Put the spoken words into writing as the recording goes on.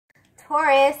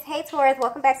Taurus. Hey Taurus,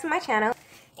 welcome back to my channel.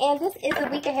 And this is a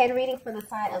week ahead reading for the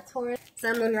sign of Taurus,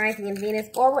 Sun, Moon, Rising, and Venus,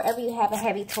 or wherever you have a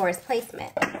heavy Taurus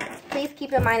placement. Please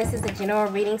keep in mind this is a general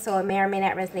reading, so it may or may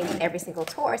not resonate with every single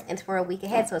Taurus. And it's for a week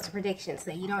ahead, so it's a prediction,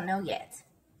 so you don't know yet.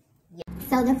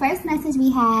 So the first message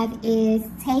we have is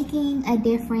taking a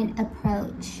different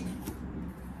approach.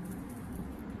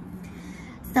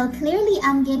 So clearly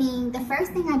I'm getting, the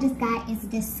first thing I just got is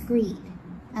discreet,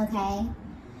 okay?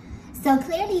 So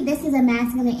clearly this is a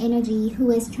masculine energy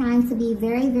who is trying to be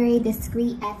very, very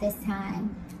discreet at this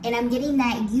time. And I'm getting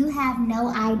that you have no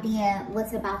idea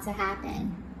what's about to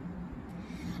happen.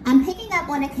 I'm picking up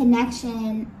on a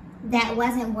connection that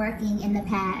wasn't working in the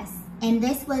past. And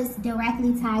this was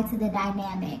directly tied to the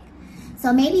dynamic.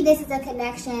 So maybe this is a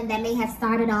connection that may have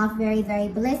started off very, very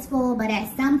blissful, but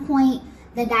at some point,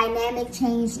 the dynamic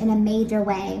changed in a major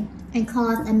way and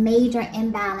caused a major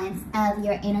imbalance of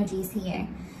your energies here.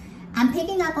 I'm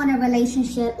picking up on a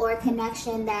relationship or a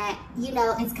connection that, you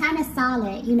know, it's kind of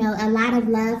solid, you know, a lot of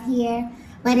love here,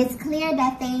 but it's clear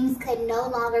that things could no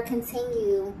longer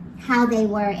continue how they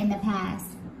were in the past.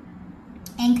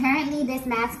 And currently this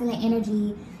masculine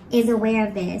energy is aware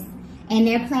of this, and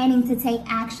they're planning to take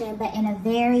action, but in a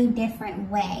very different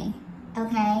way,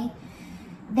 okay?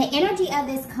 The energy of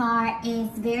this card is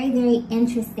very, very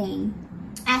interesting.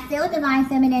 I feel Divine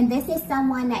Feminine, this is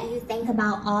someone that you think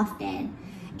about often,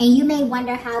 and you may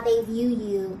wonder how they view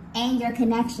you and your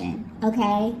connection,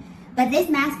 okay? But this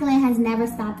masculine has never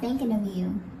stopped thinking of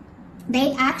you.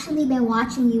 They've actually been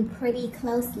watching you pretty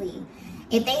closely.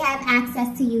 If they have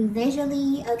access to you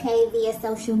visually, okay, via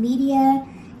social media,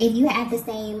 if you have the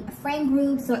same friend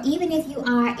groups, or even if you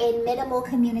are in minimal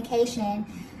communication,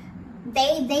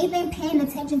 they've been paying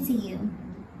attention to you,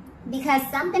 because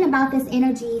something about this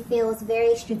energy feels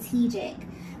very strategic,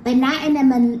 but not in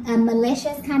a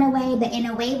malicious kind of way, but in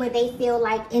a way where they feel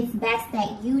like it's best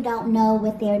that you don't know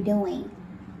what they're doing,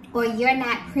 or you're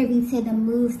not privy to the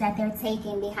moves that they're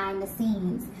taking behind the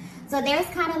scenes. So there's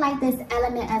kind of like this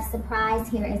element of surprise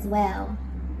here as well.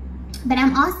 But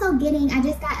I'm also getting, I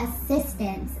just got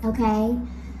assistance, okay?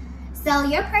 So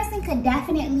your person could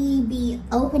definitely be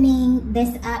opening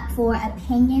this up for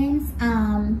opinions.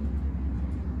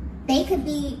 They could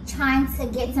be trying to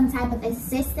get some type of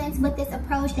assistance with this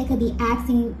approach. They could be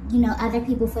asking, you know, other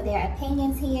people for their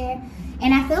opinions here.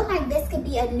 And I feel like this could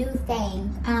be a new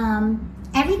thing.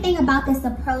 Everything about this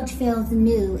approach feels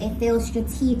new. It feels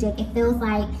strategic. It feels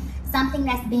like something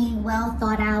that's being well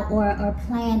thought out or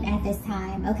planned at this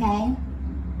time, okay?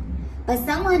 But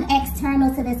someone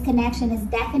external to this connection is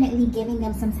definitely giving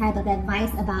them some type of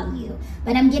advice about you.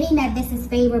 But I'm getting that this is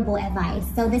favorable advice.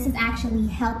 So this is actually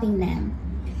helping them.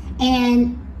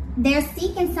 And they're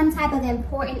seeking some type of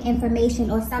important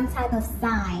information or some type of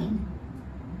sign.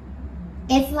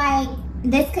 It's like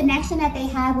this connection that they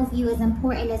have with you is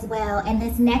important as well. And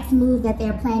this next move that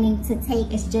they're planning to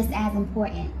take is just as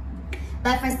important.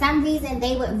 But for some reason,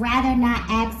 they would rather not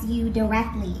ask you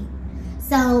directly.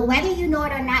 So whether you know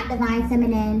it or not, Divine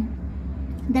Feminine,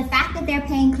 the fact that they're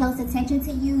paying close attention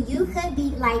to you, you could be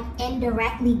like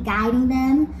indirectly guiding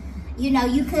them. You know,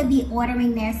 you could be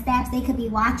ordering their steps. They could be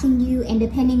watching you, and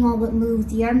depending on what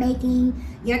moves you're making,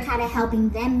 you're kind of helping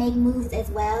them make moves as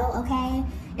well, okay?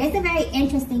 There's a very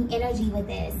interesting energy with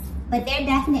this, but they're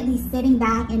definitely sitting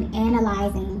back and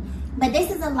analyzing. But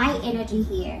this is a light energy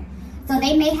here. So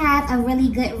they may have a really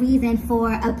good reason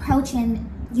for approaching,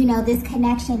 you know, this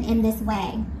connection in this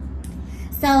way.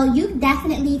 So you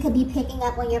definitely could be picking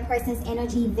up on your person's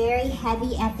energy very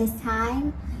heavy at this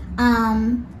time.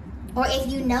 Or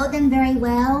if you know them very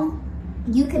well,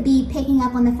 you could be picking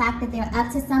up on the fact that they're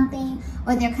up to something,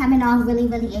 or they're coming off really,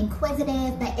 really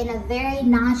inquisitive, but in a very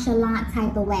nonchalant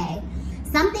type of way.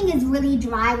 Something is really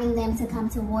driving them to come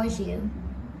towards you.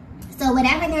 So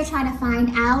whatever they're trying to find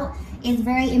out is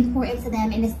very important to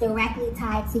them, and it's directly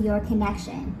tied to your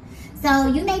connection. So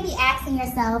you may be asking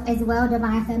yourself as well,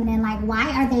 Divine Feminine, like, why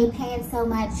are they paying so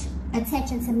much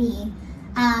attention to me?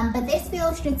 But this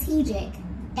feels strategic,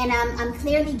 and I'm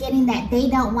clearly getting that they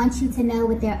don't want you to know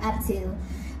what they're up to.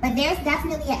 But there's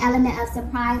definitely an element of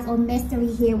surprise or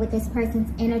mystery here with this person's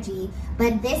energy.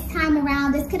 But this time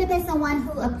around, this could have been someone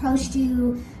who approached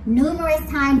you numerous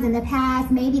times in the past.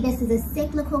 Maybe this is a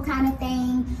cyclical kind of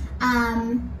thing.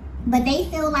 But they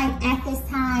feel like at this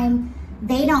time,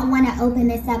 they don't want to open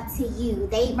this up to you.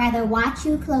 They'd rather watch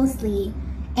you closely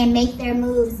and make their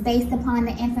moves based upon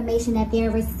the information that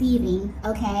they're receiving,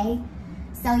 okay?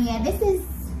 So yeah, this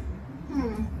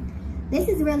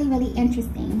is really, really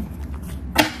interesting.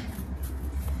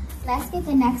 Let's get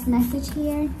the next message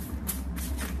here.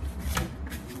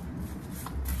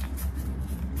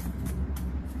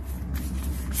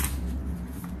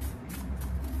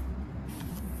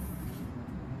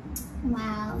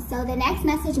 Wow. So the next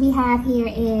message we have here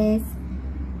is,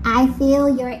 I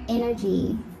feel your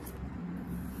energy.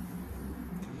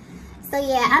 So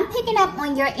yeah, I'm picking up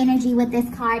on your energy with this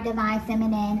card, Divine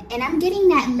Feminine. And I'm getting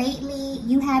that lately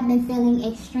you have been feeling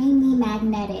extremely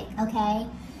magnetic, okay?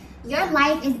 Your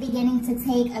life is beginning to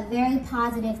take a very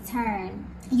positive turn.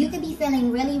 You could be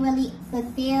feeling really, really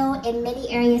fulfilled in many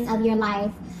areas of your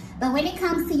life. But when it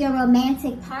comes to your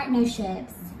romantic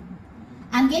partnerships,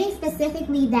 I'm getting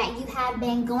specifically that you have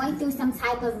been going through some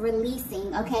type of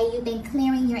releasing, okay? You've been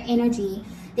clearing your energy.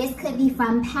 This could be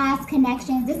from past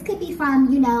connections. This could be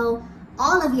from, you know,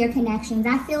 all of your connections.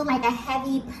 I feel like a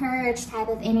heavy purge type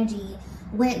of energy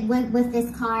with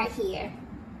this card here.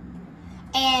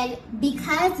 And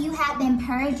because you have been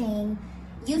purging,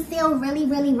 you feel really,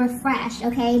 really refreshed,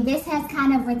 okay? This has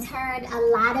kind of returned a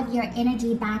lot of your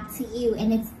energy back to you,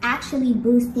 and it's actually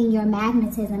boosting your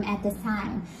magnetism at this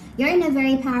time. You're in a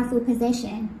very powerful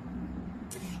position.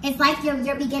 It's like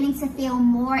you're beginning to feel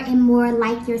more and more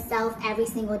like yourself every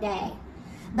single day.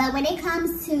 But when it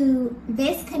comes to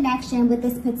this connection with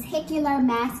this particular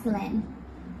masculine,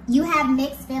 you have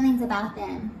mixed feelings about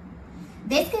them.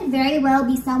 This could very well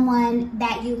be someone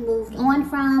that you moved on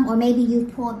from, or maybe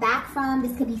you've pulled back from.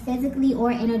 This could be physically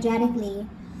or energetically.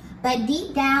 But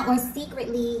deep down or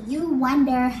secretly, you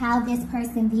wonder how this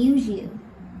person views you.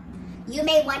 You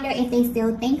may wonder if they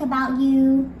still think about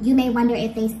you. You may wonder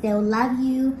if they still love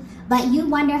you. But you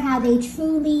wonder how they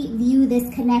truly view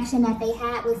this connection that they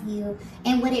had with you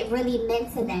and what it really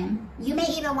meant to them. You may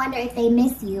even wonder if they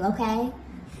miss you, okay?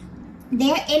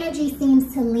 Their energy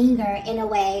seems to linger in a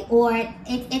way, or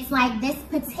it's like this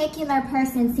particular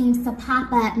person seems to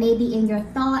pop up maybe in your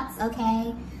thoughts,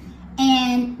 okay?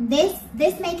 And this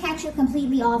may catch you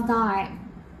completely off guard.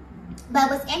 But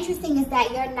what's interesting is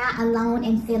that you're not alone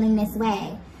in feeling this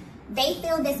way. They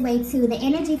feel this way too. The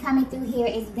energy coming through here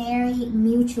is very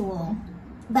mutual.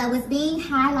 But what's being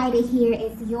highlighted here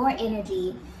is your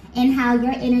energy and how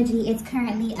your energy is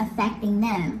currently affecting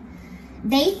them.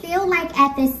 They feel like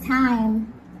at this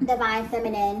time, Divine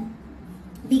Feminine,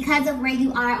 because of where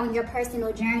you are on your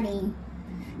personal journey,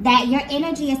 that your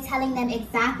energy is telling them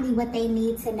exactly what they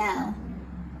need to know.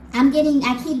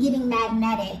 I keep getting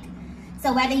magnetic.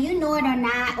 So whether you know it or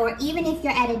not, or even if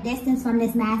you're at a distance from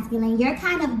this masculine, you're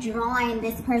kind of drawing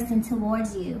this person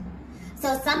towards you.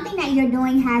 So something that you're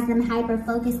doing has them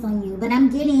hyper-focused on you. But I'm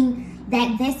getting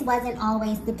that this wasn't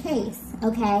always the case,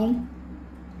 okay?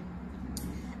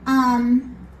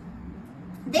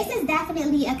 This is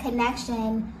definitely a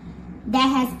connection that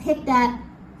has picked up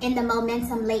in the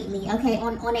momentum lately, okay,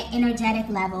 on an energetic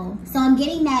level. So I'm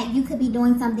getting that you could be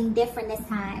doing something different this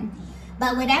time.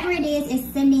 But whatever it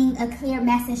is sending a clear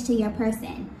message to your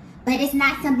person. But it's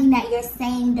not something that you're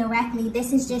saying directly.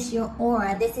 This is just your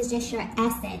aura. This is just your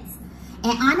essence.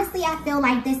 And honestly, I feel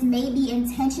like this may be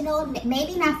intentional.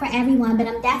 Maybe not for everyone, but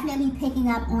I'm definitely picking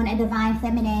up on a Divine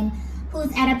Feminine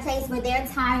who's at a place where they're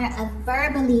tired of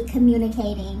verbally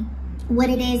communicating what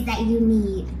it is that you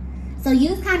need. So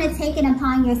you've kind of taken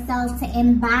upon yourself to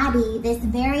embody this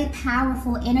very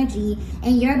powerful energy,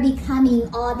 and you're becoming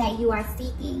all that you are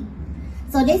seeking.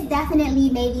 So this definitely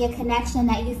may be a connection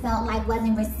that you felt like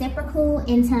wasn't reciprocal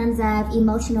in terms of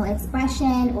emotional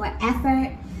expression or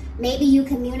effort. Maybe you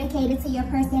communicated to your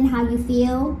person how you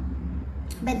feel,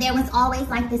 but there was always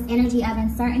like this energy of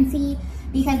uncertainty,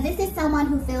 because this is someone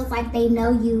who feels like they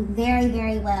know you very,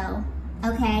 very well,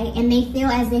 okay? And they feel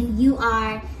as if you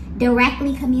are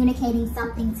directly communicating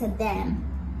something to them.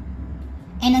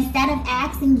 And instead of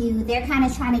asking you, they're kind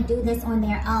of trying to do this on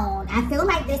their own. I feel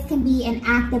like this can be an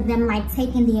act of them like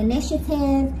taking the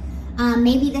initiative.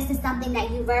 Maybe this is something that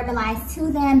you verbalize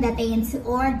to them that they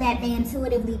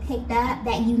intuitively picked up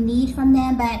that you need from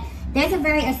them. But there's a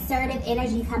very assertive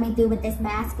energy coming through with this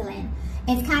masculine.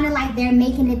 It's kind of like they're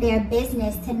making it their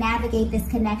business to navigate this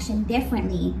connection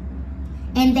differently.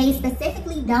 And they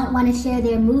specifically don't want to share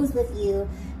their moves with you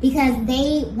because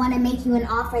they want to make you an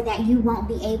offer that you won't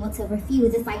be able to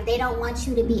refuse. It's like they don't want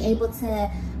you to be able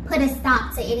to put a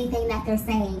stop to anything that they're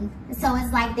saying. So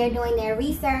it's like they're doing their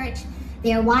research,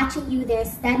 they're watching you, they're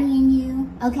studying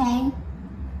you, okay?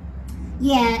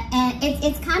 Yeah, and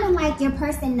it's kind of like your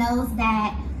person knows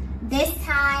that this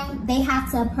time they have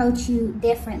to approach you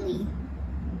differently.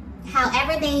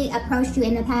 However they approached you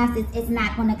in the past, it's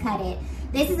not going to cut it.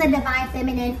 This is a Divine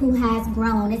Feminine who has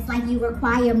grown. It's like you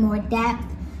require more depth.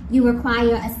 You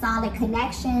require a solid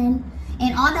connection.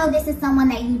 And although this is someone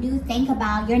that you do think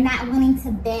about, you're not willing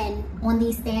to bend on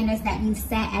these standards that you've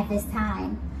set at this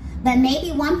time. But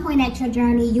maybe one point at your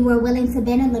journey, you were willing to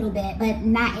bend a little bit, but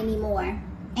not anymore.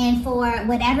 And for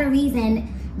whatever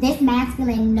reason, This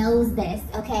masculine knows this,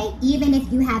 okay? Even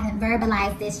if you haven't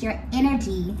verbalized this, your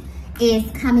energy is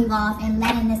coming off and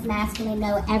letting this masculine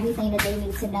know everything that they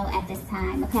need to know at this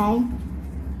time, okay?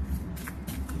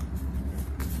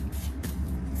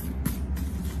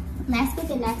 Let's get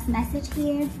the next message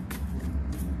here.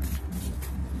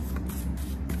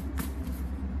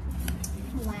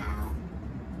 Wow.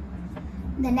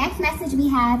 The next message we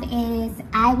have is,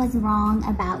 I was wrong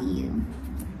about you.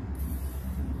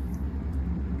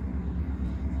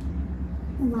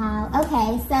 Wow.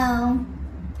 Okay, so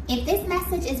if this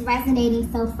message is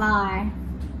resonating so far,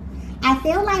 I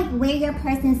feel like where your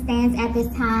person stands at this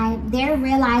time, they're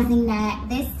realizing that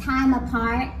this time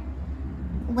apart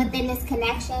within this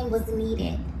connection was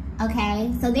needed,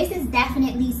 okay? So this is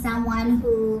definitely someone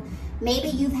who maybe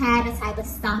you've had a type of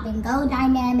stop and go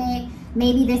dynamic.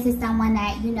 Maybe this is someone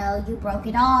that, you know, you broke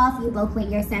it off, you both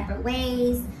went your separate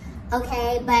ways,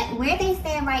 okay? But where they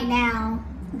stand right now,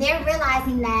 they're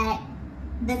realizing that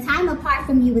the time apart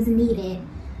from you was needed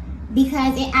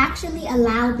because it actually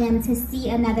allowed them to see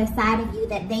another side of you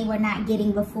that they were not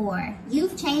getting before.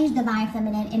 You've changed, Divine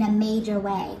Feminine, in a major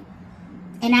way.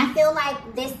 And I feel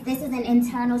like this is an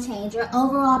internal change. Your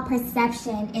overall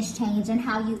perception is changing,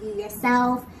 how you view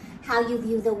yourself, how you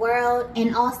view the world,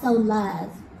 and also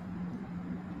love.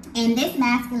 And this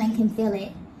masculine can feel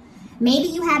it. Maybe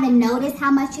you haven't noticed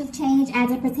how much you've changed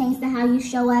as it pertains to how you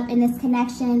show up in this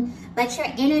connection, but your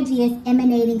energy is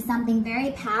emanating something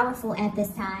very powerful at this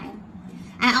time.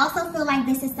 I also feel like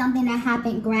this is something that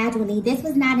happened gradually. This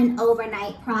was not an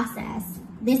overnight process.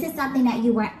 This is something that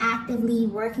you were actively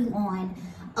working on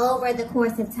over the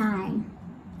course of time.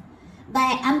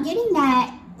 But I'm getting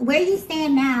that where you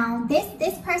stand now,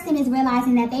 this person is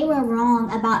realizing that they were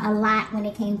wrong about a lot when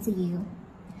it came to you.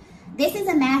 This is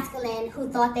a masculine who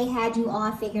thought they had you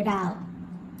all figured out.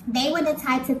 They were the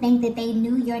type to think that they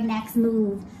knew your next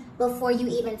move before you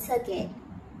even took it.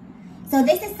 So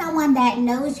this is someone that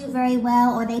knows you very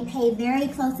well, or they pay very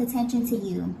close attention to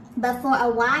you. But for a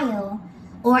while,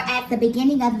 or at the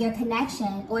beginning of your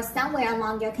connection, or somewhere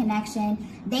along your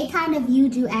connection, they kind of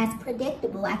viewed you as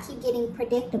predictable. I keep getting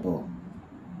predictable.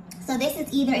 So this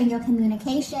is either in your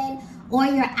communication or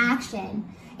your action.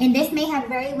 And this may have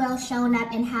very well shown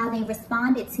up in how they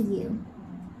responded to you.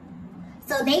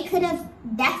 So they could have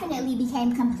definitely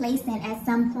became complacent at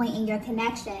some point in your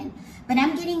connection. But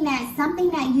I'm getting that something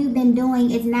that you've been doing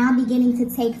is now beginning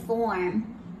to take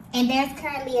form. And there's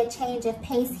currently a change of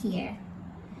pace here.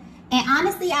 And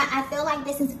honestly, I feel like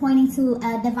this is pointing to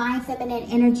a divine feminine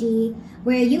energy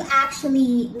where you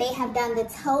actually may have done the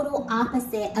total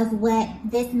opposite of what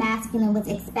this masculine was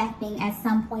expecting at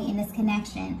some point in this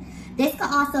connection. This could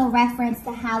also reference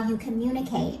to how you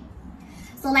communicate.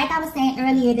 So like I was saying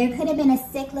earlier, there could have been a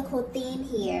cyclical theme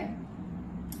here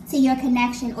to your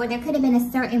connection, or there could have been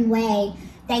a certain way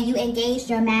that you engaged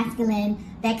your masculine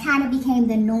that kind of became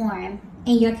the norm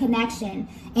in your connection.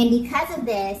 And because of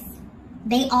this,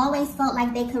 they always felt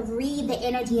like they could read the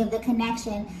energy of the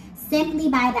connection simply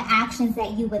by the actions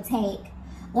that you would take.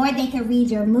 Or they could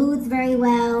read your moods very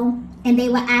well, and they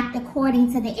would act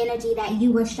according to the energy that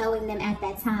you were showing them at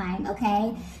that time,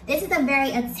 okay? This is a very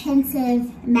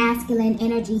attentive masculine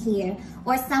energy here,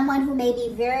 or someone who may be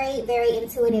very, very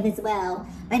intuitive as well.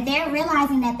 But they're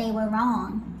realizing that they were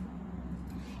wrong.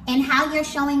 And how you're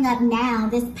showing up now,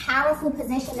 this powerful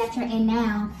position that you're in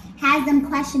now, has them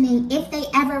questioning if they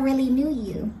ever really knew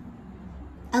you,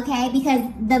 okay? Because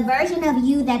the version of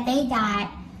you that they got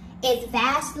is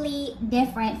vastly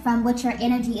different from what your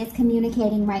energy is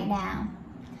communicating right now.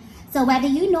 So whether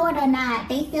you know it or not,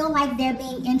 they feel like they're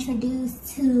being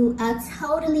introduced to a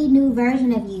totally new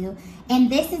version of you,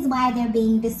 and this is why they're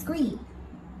being discreet.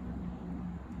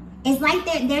 It's like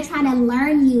they're trying to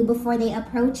learn you before they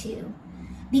approach you,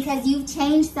 because you've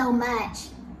changed so much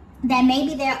that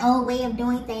maybe their old way of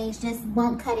doing things just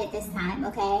won't cut it this time,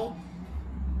 okay?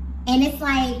 And it's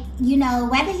like, you know,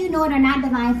 whether you know it or not,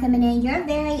 Divine Feminine, you're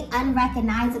very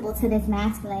unrecognizable to this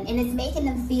masculine, and it's making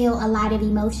them feel a lot of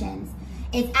emotions.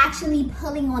 It's actually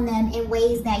pulling on them in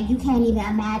ways that you can't even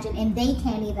imagine, and they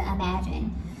can't even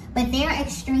imagine. But they're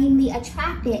extremely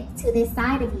attracted to this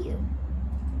side of you.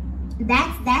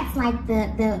 That's like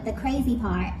the crazy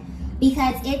part,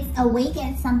 because it's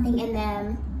awakened something in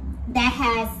them that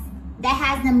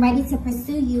has them ready to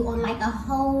pursue you on like a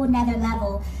whole nother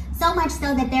level. So much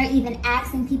so that they're even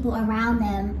asking people around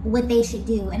them what they should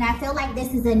do. And I feel like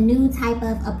this is a new type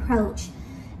of approach.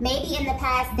 Maybe in the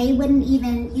past, they wouldn't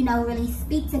even, you know, really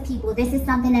speak to people. This is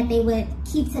something that they would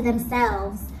keep to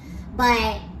themselves.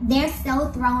 But they're so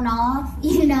thrown off,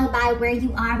 you know, by where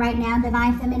you are right now,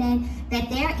 Divine Feminine, that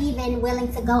they're even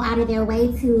willing to go out of their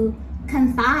way to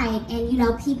confide in, you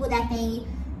know, people that they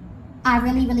are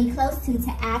really, really close to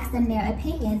ask them their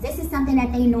opinions. This is something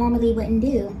that they normally wouldn't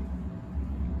do.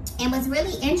 And what's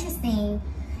really interesting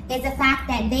is the fact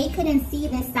that they couldn't see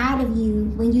this side of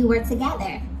you when you were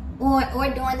together or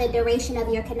during the duration of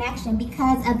your connection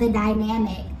because of the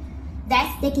dynamic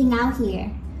that's sticking out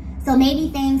here. So maybe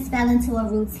things fell into a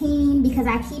routine because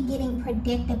I keep getting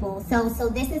predictable. So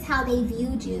this is how they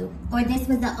viewed you, or this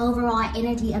was the overall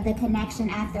energy of the connection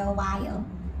after a while.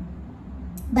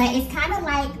 But it's kind of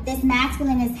like this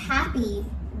masculine is happy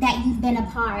that you've been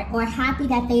apart, or happy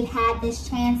that they've had this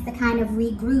chance to kind of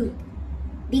regroup,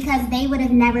 because they would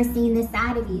have never seen this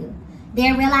side of you.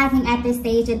 They're realizing at this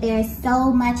stage that there is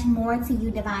so much more to you,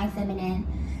 Divine Feminine.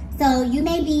 So you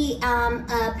may be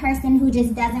a person who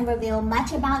just doesn't reveal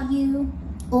much about you,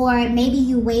 or maybe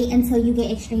you wait until you get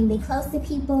extremely close to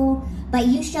people, but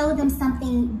you show them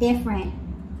something different.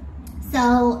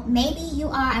 So maybe you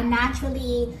are a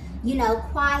naturally, you know,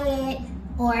 quiet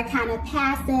or kind of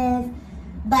passive,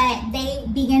 but they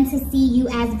begin to see you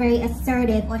as very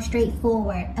assertive or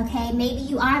straightforward, okay? Maybe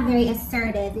you are very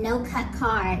assertive, no cut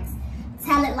cards,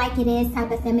 tell it like it is type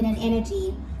of feminine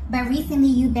energy. But recently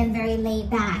you've been very laid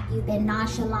back, you've been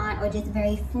nonchalant or just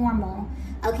very formal,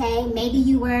 okay? Maybe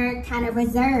you were kind of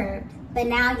reserved, but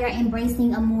now you're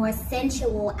embracing a more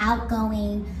sensual,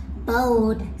 outgoing,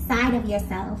 bold side of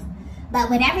yourself. But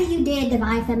whatever you did,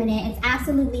 Divine Feminine, it's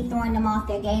absolutely throwing them off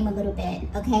their game a little bit,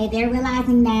 okay? They're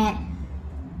realizing that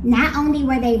not only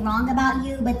were they wrong about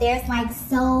you, but there's like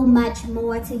so much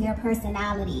more to your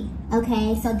personality,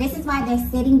 okay? So this is why they're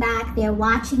sitting back, they're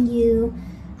watching you.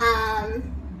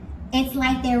 It's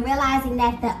like they're realizing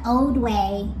that the old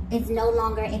way is no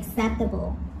longer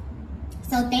acceptable.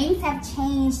 So things have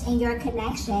changed in your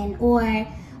connection, or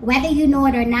whether you know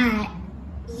it or not,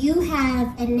 you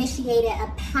have initiated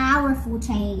a powerful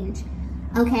change,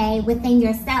 okay, within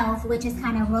yourself, which is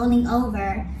kind of rolling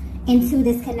over into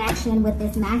this connection with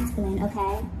this masculine,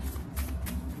 okay?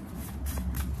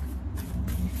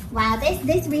 Wow,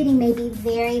 this reading may be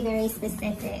very, very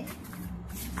specific.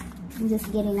 I'm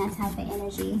just getting that type of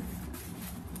energy.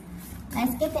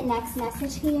 Let's get the next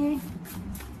message here.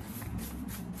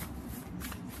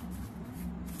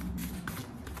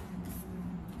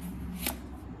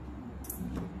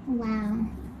 Wow.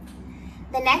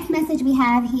 The next message we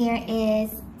have here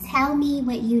is, tell me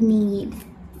what you need.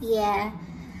 Yeah.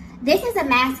 This is a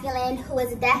masculine who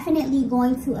is definitely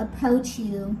going to approach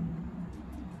you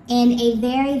in a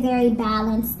very, very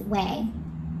balanced way.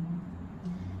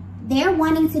 They're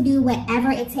wanting to do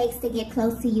whatever it takes to get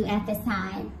close to you at this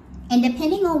time. And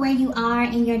depending on where you are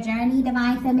in your journey,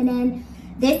 Divine Feminine,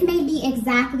 this may be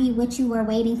exactly what you were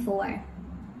waiting for.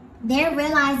 They're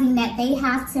realizing that they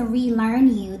have to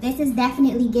relearn you. This is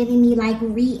definitely giving me like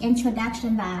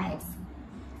reintroduction vibes,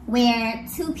 where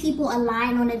two people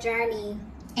align on a journey,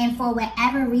 and for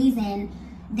whatever reason,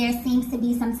 there seems to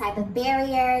be some type of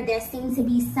barrier. There seems to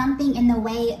be something in the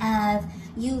way of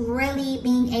you really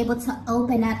being able to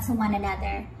open up to one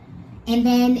another. And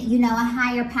then, you know, a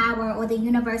higher power or the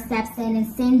universe steps in and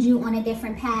sends you on a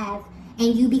different path,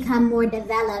 and you become more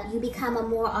developed. You become a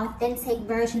more authentic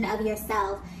version of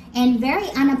yourself, and very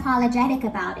unapologetic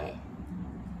about it.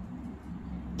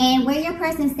 And where your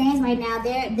person stands right now,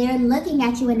 they're looking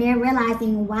at you and they're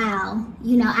realizing, wow,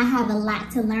 you know, I have a lot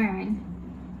to learn.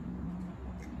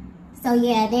 So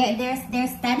yeah,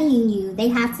 they're studying you. They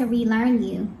have to relearn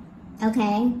you,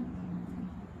 okay?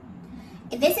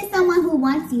 This is someone who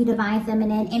wants you, Divine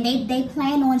Feminine, and they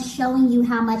plan on showing you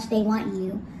how much they want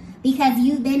you, because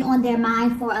you've been on their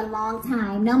mind for a long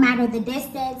time. No matter the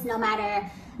distance, no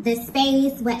matter the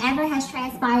space, whatever has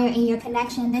transpired in your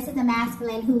connection, this is a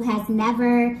masculine who has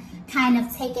never kind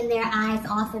of taken their eyes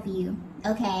off of you,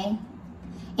 okay?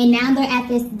 And now they're at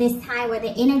this time where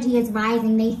the energy is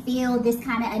rising. They feel this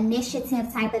kind of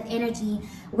initiative type of energy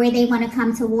where they want to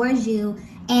come towards you.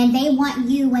 And they want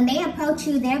you, when they approach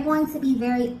you, they're going to be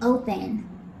very open.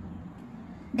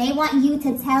 They want you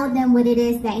to tell them what it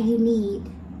is that you need.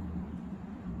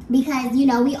 Because, you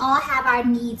know, we all have our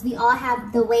needs. We all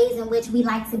have the ways in which we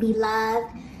like to be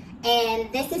loved.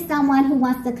 And this is someone who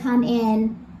wants to come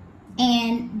in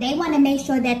and they want to make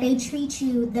sure that they treat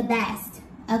you the best,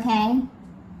 okay?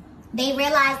 They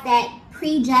realize that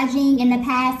prejudging in the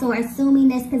past or assuming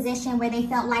this position where they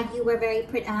felt like you were very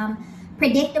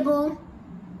predictable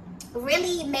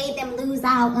really made them lose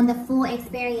out on the full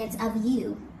experience of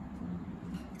you,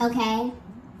 okay?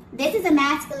 This is a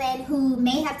masculine who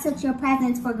may have took your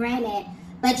presence for granted,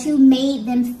 but you made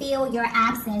them feel your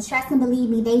absence. Trust and believe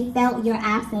me, they felt your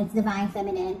absence, Divine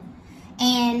Feminine.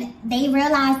 And they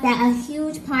realized that a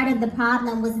huge part of the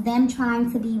problem was them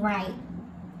trying to be right.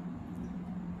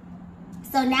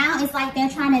 So now it's like they're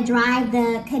trying to drive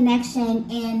the connection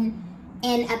in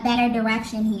a better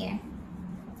direction here.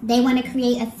 They want to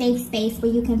create a safe space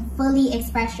where you can fully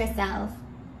express yourself.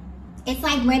 It's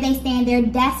like where they stand, they're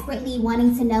desperately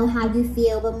wanting to know how you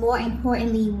feel, but more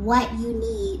importantly, what you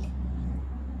need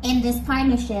in this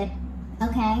partnership,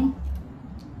 okay?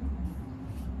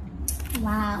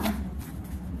 Wow.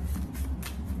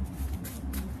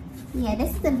 Yeah, this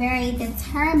is a very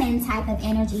determined type of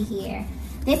energy here.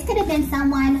 This could have been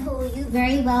someone who you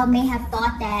very well may have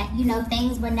thought that, you know,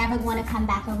 things were never going to come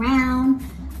back around,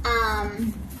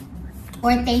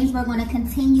 or things were going to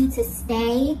continue to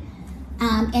stay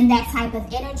in that type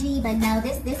of energy. But no,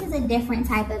 this is a different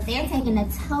type of, they're taking a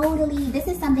totally, this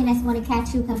is something that's going to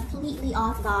catch you completely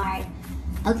off guard,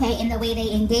 okay? In the way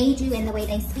they engage you, in the way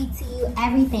they speak to you,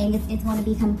 everything, it's going to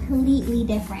be completely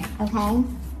different, okay?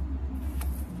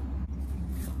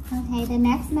 Okay, the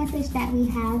next message that we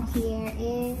have here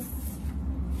is,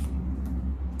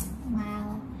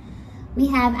 wow. We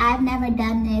have, I've never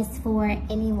done this for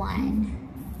anyone.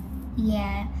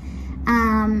 Yeah.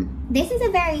 This is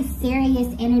a very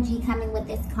serious energy coming with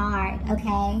this card,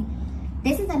 okay?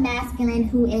 This is a masculine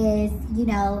who is, you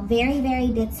know, very, very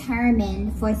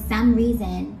determined for some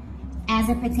reason as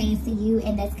it pertains to you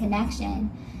in this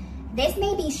connection. This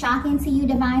may be shocking to you,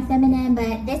 Divine Feminine,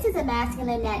 but this is a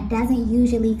masculine that doesn't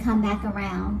usually come back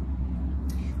around.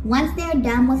 Once they're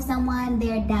done with someone,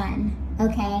 they're done,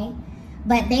 okay?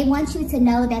 But they want you to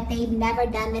know that they've never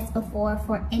done this before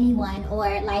for anyone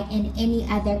or like in any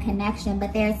other connection.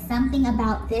 But there's something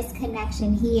about this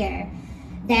connection here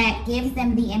that gives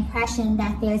them the impression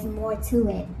that there's more to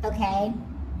it, okay?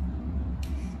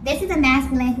 This is a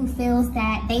masculine who feels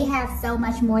that they have so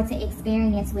much more to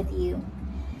experience with you,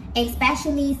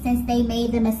 especially since they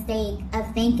made the mistake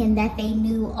of thinking that they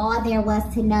knew all there was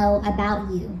to know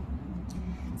about you.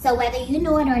 So whether you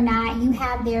know it or not, you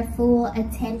have their full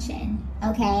attention,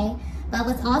 okay? But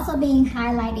what's also being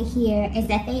highlighted here is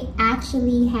that they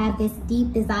actually have this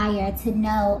deep desire to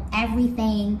know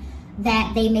everything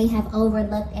that they may have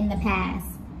overlooked in the past.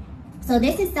 So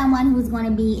this is someone who's going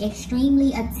to be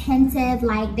extremely attentive,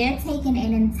 like they're taking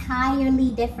an entirely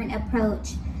different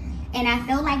approach. And I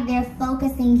feel like they're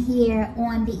focusing here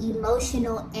on the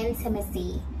emotional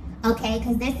intimacy, okay?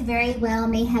 Because this very well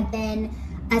may have been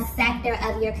a sector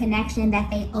of your connection that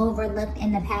they overlooked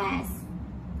in the past.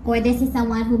 Or this is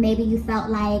someone who maybe you felt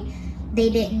like they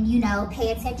didn't, you know,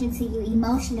 pay attention to you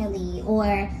emotionally,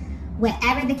 or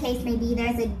whatever the case may be,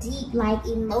 there's a deep, like,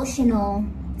 emotional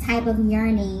type of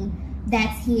yearning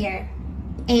that's here.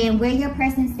 And where your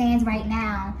person stands right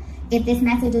now, if this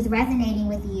message is resonating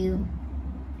with you,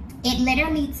 it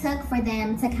literally took for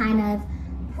them to kind of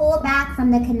pull back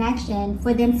from the connection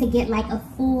for them to get like a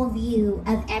full view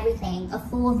of everything, a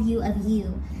full view of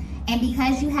you. And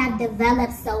because you have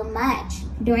developed so much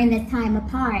during this time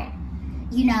apart,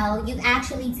 you know, you've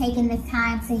actually taken this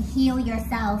time to heal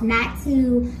yourself, not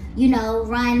to, you know,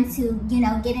 run to, you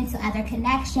know, get into other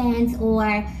connections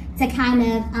or to kind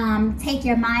of take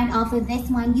your mind off of this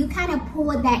one. You kind of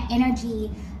pulled that energy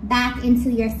back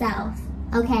into yourself,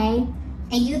 okay?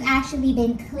 And you've actually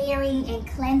been clearing and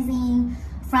cleansing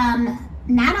from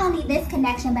not only this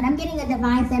connection, but I'm getting a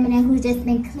Divine Feminine who's just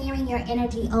been clearing your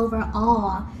energy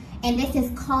overall. And this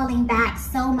is calling back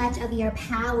so much of your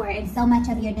power and so much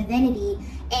of your divinity.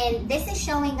 And this is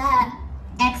showing up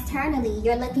externally.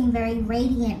 You're looking very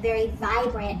radiant, very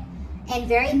vibrant, and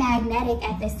very magnetic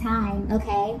at this time,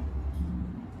 okay?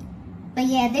 But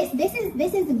yeah, this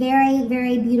is very,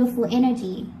 very beautiful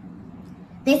energy.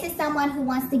 This is someone who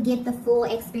wants to get the full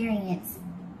experience.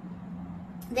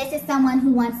 This is someone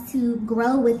who wants to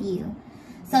grow with you.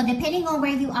 So depending on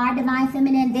where you are, Divine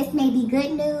Feminine, this may be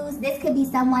good news. This could be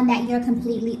someone that you're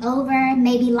completely over.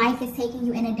 Maybe life is taking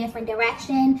you in a different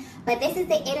direction. But this is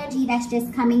the energy that's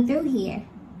just coming through here.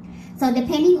 So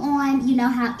depending on, you know,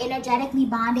 how energetically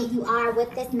bonded you are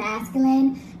with this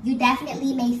masculine, you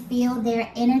definitely may feel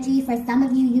their energy. For some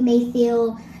of you, you may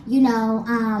feel, you know,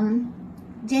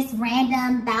 just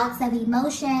random bouts of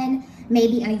emotion,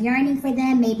 maybe a yearning for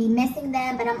them, maybe missing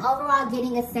them. But I'm overall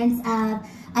getting a sense of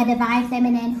a Divine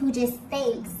Feminine who just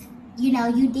thinks, you know,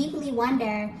 you deeply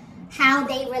wonder how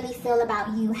they really feel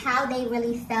about you, how they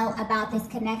really felt about this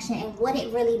connection, and what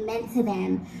it really meant to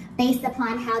them based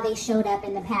upon how they showed up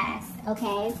in the past,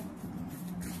 okay?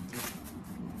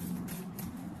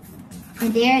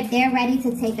 And they're ready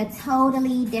to take a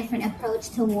totally different approach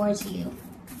towards you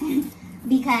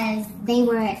because they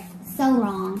were so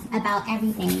wrong about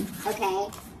everything, okay?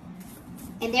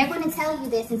 And they're going to tell you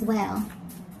this as well.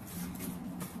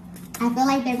 I feel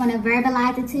like they're going to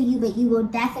verbalize it to you, but you will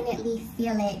definitely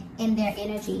feel it in their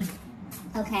energy,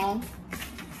 okay?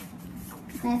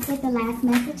 Let's get the last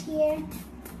message here.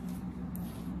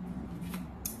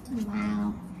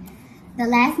 Wow. The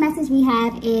last message we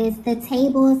have is the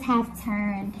tables have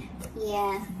turned.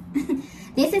 Yeah.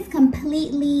 This is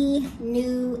completely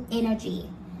new energy.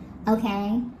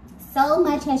 Okay? So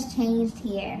much has changed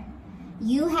here.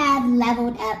 You have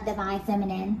leveled up, Divine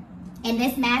Feminine. And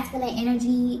this masculine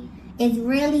energy is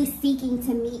really seeking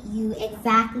to meet you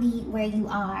exactly where you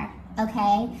are.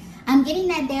 Okay? I'm getting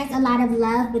that there's a lot of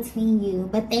love between you,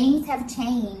 but things have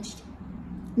changed.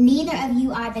 Neither of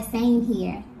you are the same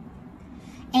here.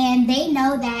 And they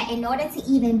know that in order to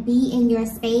even be in your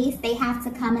space, they have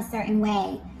to come a certain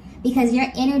way. Because your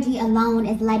energy alone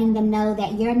is letting them know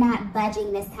that you're not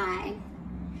budging this time.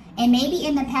 And maybe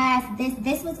in the past,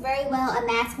 this was very well a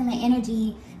masculine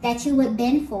energy that you would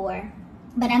bend for.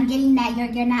 But I'm getting that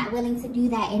you're not willing to do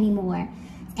that anymore.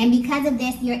 And because of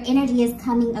this, your energy is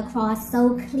coming across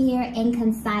so clear and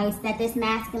concise that this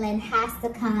masculine has to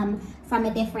come from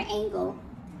a different angle.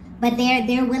 But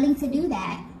they're willing to do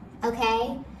that.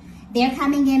 Okay? They're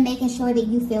coming in making sure that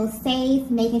you feel safe,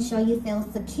 making sure you feel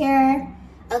secure.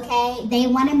 Okay? They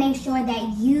want to make sure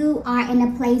that you are in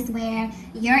a place where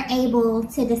you're able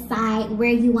to decide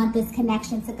where you want this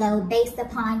connection to go based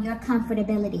upon your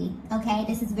comfortability. Okay?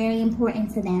 This is very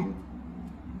important to them.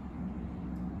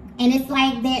 And it's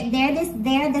like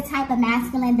they're the type of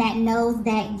masculine that knows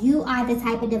that you are the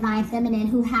type of Divine Feminine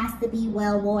who has to be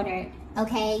well watered.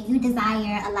 Okay? You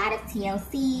desire a lot of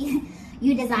TLC.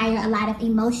 You desire a lot of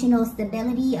emotional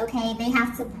stability, okay? They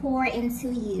have to pour into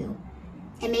you.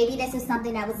 And maybe this is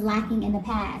something that was lacking in the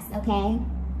past, okay?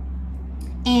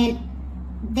 And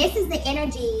this is the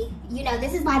energy, you know,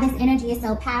 this is why this energy is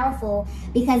so powerful,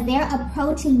 because they're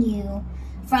approaching you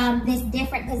from this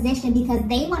different position because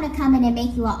they want to come in and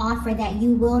make you an offer that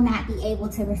you will not be able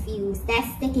to refuse.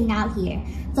 That's sticking out here.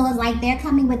 So it's like they're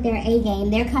coming with their A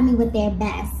game. They're coming with their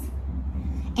best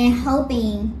and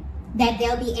hoping that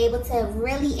they'll be able to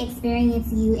really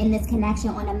experience you in this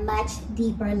connection on a much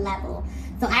deeper level.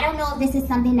 So I don't know if this is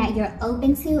something that you're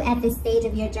open to at this stage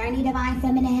of your journey, Divine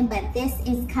Feminine, but this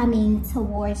is coming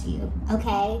towards you,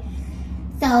 okay?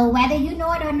 So whether you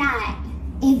know it or not,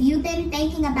 if you've been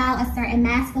thinking about a certain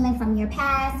masculine from your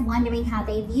past, wondering how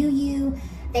they view you,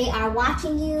 they are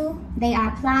watching you, they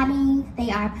are plotting, they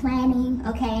are planning,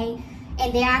 okay?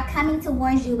 And they are coming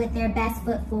towards you with their best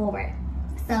foot forward.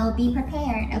 So be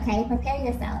prepared, okay? Prepare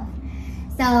yourself.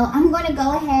 So I'm going to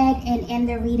go ahead and end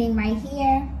the reading right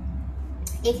here.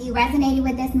 If you resonated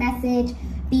with this message,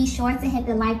 be sure to hit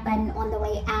the like button on the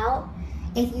way out.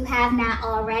 If you have not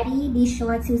already, be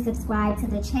sure to subscribe to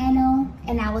the channel.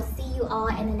 And I will see you all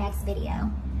in the next video.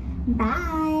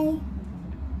 Bye.